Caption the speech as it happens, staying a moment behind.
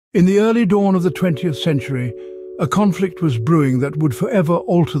In the early dawn of the 20th century, a conflict was brewing that would forever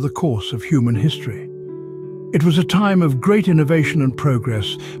alter the course of human history. It was a time of great innovation and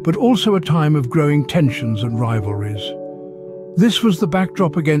progress, but also a time of growing tensions and rivalries. This was the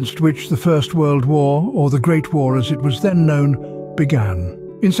backdrop against which the First World War, or the Great War as it was then known, began.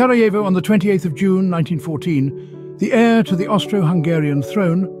 In Sarajevo on the 28th of June 1914, the heir to the Austro-Hungarian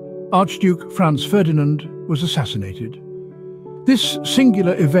throne, Archduke Franz Ferdinand, was assassinated. This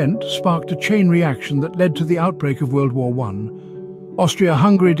singular event sparked a chain reaction that led to the outbreak of World War I.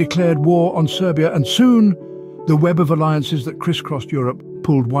 Austria-Hungary declared war on Serbia, and soon the web of alliances that crisscrossed Europe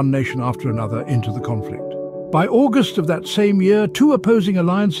pulled one nation after another into the conflict. By August of that same year, two opposing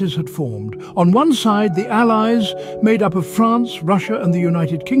alliances had formed. On one side, the Allies, made up of France, Russia and the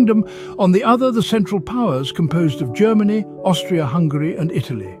United Kingdom. On the other, the Central Powers, composed of Germany, Austria-Hungary and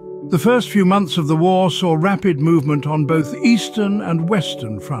Italy. The first few months of the war saw rapid movement on both eastern and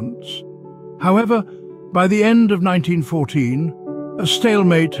western fronts. However, by the end of 1914, a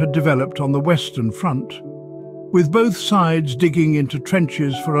stalemate had developed on the western front, with both sides digging into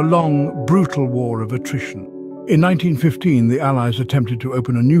trenches for a long, brutal war of attrition. In 1915, the Allies attempted to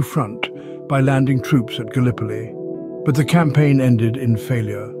open a new front by landing troops at Gallipoli, but the campaign ended in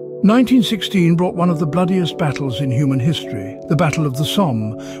failure. 1916 brought one of the bloodiest battles in human history, the Battle of the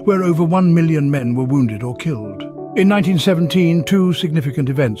Somme, where over 1 million men were wounded or killed. In 1917, two significant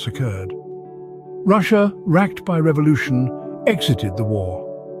events occurred. Russia, racked by revolution, exited the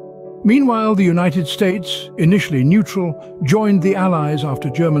war. Meanwhile, the United States, initially neutral, joined the Allies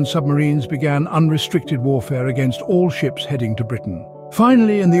after German submarines began unrestricted warfare against all ships heading to Britain.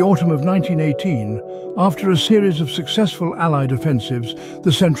 Finally, in the autumn of 1918, after a series of successful Allied offensives,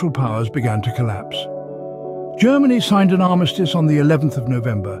 the Central Powers began to collapse. Germany signed an armistice on the 11th of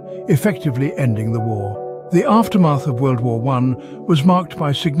November, effectively ending the war. The aftermath of World War I was marked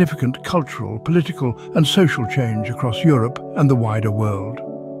by significant cultural, political and social change across Europe and the wider world.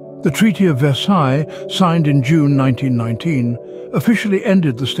 The Treaty of Versailles, signed in June 1919, officially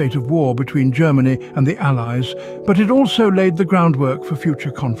ended the state of war between Germany and the Allies, but it also laid the groundwork for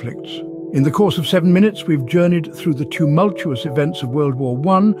future conflicts. In the course of 7 minutes, we've journeyed through the tumultuous events of World War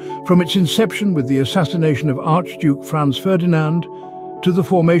I, from its inception with the assassination of Archduke Franz Ferdinand, to the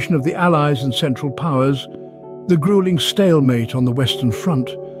formation of the Allies and Central Powers, the grueling stalemate on the Western Front,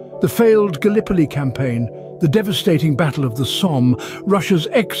 the failed Gallipoli campaign, the devastating Battle of the Somme, Russia's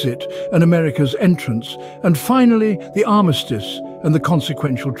exit and America's entrance, and finally the armistice and the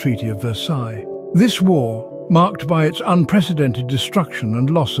consequential Treaty of Versailles. This war, marked by its unprecedented destruction and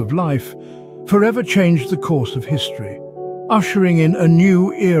loss of life, forever changed the course of history, ushering in a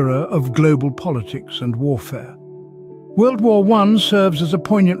new era of global politics and warfare. World War I serves as a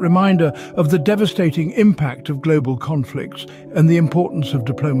poignant reminder of the devastating impact of global conflicts and the importance of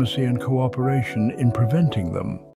diplomacy and cooperation in preventing them.